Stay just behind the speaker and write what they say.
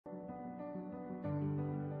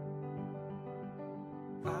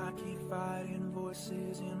I keep fighting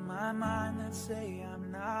voices in my mind that say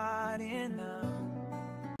I'm not enough.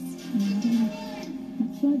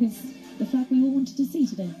 That flag is the flag we all wanted to see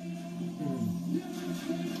today.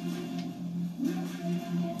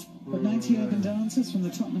 But 90 urban dancers from the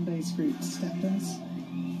Tottenham-based group Steppers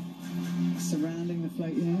surrounding the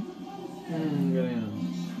float here.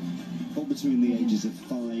 All between the ages of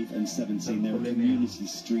 5 and 17, they're a community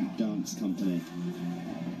street dance company.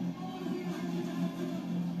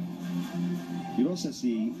 You'll also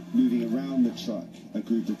see, moving around the truck, a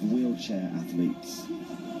group of wheelchair athletes.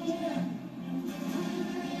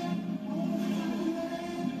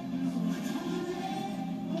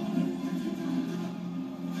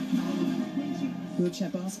 Wheelchair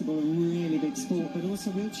basketball, a really big sport, but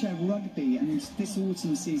also wheelchair rugby, and this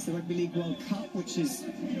autumn sees the Rugby League World Cup, which is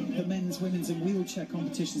the men's, women's and wheelchair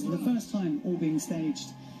competitions, for the first time all being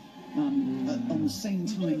staged on the same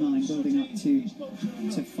timeline, building up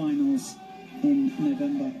to finals in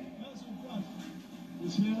November.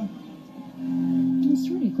 It's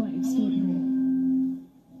really quite extraordinary.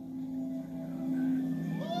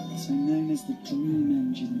 So known as the Dream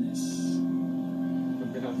Engine, this.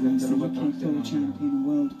 He's the UK pole champion,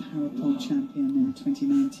 world parapole champion in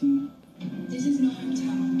 2019. This is my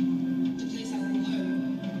hometown, the place I call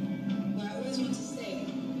home, where I always want to stay,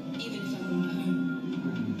 even if I'm on my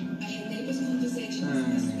own. I hear neighbors' conversations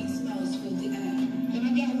and sweet smells fill the air. And I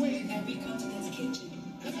get away from every continent's kitchen.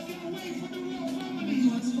 And I get away from the royal family.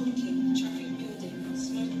 Cars honking, traffic building,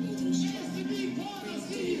 smoke building stress, race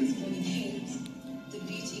days, morning haze, the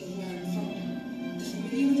beauty of where I'm from, the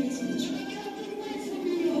familiar face of the truck.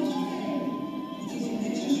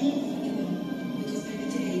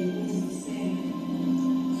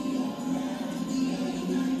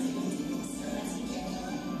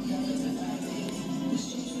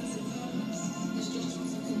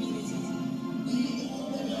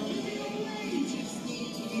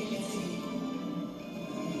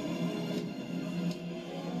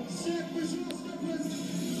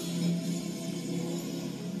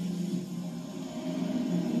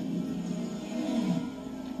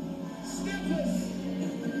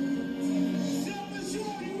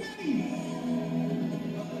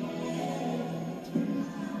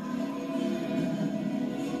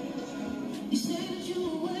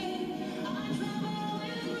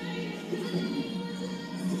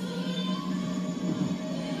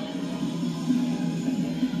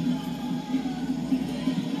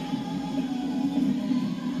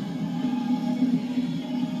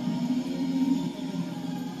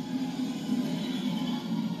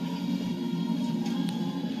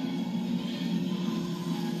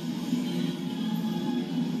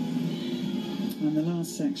 And the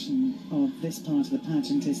last section of this part of the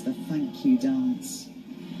pageant is the thank you dance.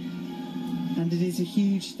 And it is a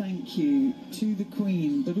huge thank you to the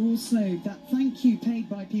Queen, but also that thank you paid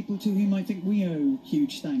by people to whom I think we owe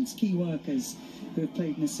huge thanks, key workers who have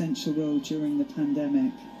played an essential role during the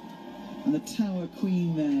pandemic. And the Tower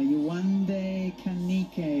Queen there, Yewande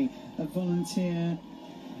Kanike, a volunteer.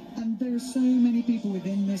 And there are so many people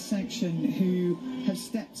within this section who have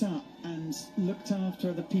stepped up and looked after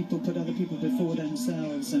other people, put other people before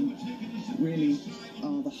themselves, and really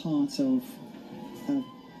are the heart of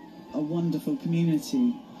a wonderful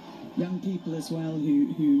community. Young people as well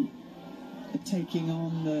who are taking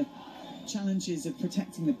on the challenges of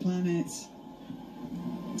protecting the planet.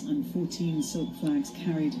 And 14 silk flags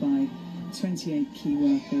carried by 28 key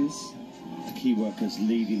workers. The key workers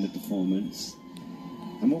leading the performance.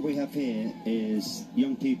 And what we have here is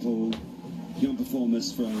young people, young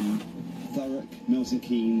performers from Thurrock, Milton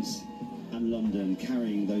Keynes and London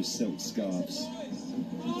carrying those silk scarves.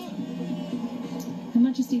 Her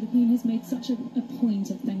Majesty the Queen has made such a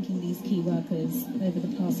point of thanking these key workers over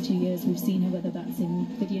the past 2 years. We've seen her, whether that's in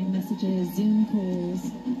video messages, Zoom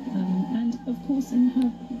calls, and of course in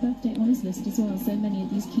her birthday honours list as well. So many of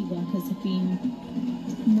these key workers have been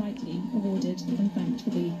rightly awarded and thanked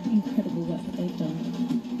for the incredible work that they've done.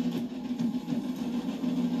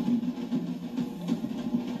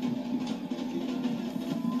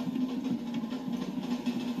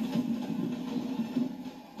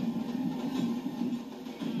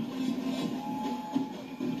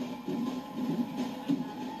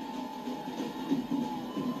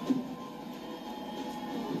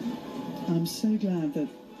 I'm so glad that,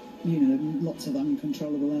 you know, there are lots of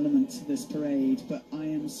uncontrollable elements of this parade, but I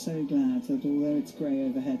am so glad that although it's grey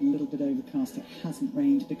overhead, a little bit overcast, it hasn't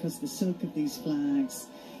rained, because the silk of these flags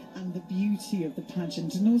and the beauty of the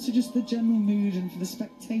pageant, and also just the general mood, and for the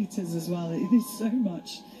spectators as well, it is so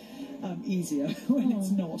much easier when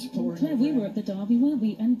it's not pouring. Claire, we were at the Derby, weren't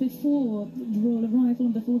we? And before the royal arrival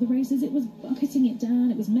and before the races, it was bucketing it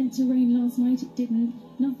down. It was meant to rain last night. It didn't.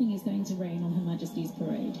 Nothing is going to rain on Her Majesty's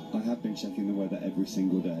parade. I have been checking the weather every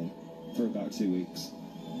single day for about 2 weeks,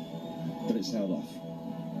 but it's held off.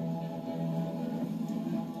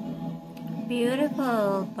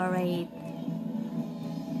 Beautiful parade.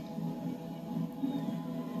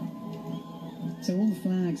 So all the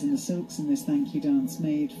flags and the silks in this thank you dance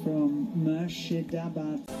made from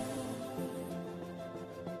Murshidabad.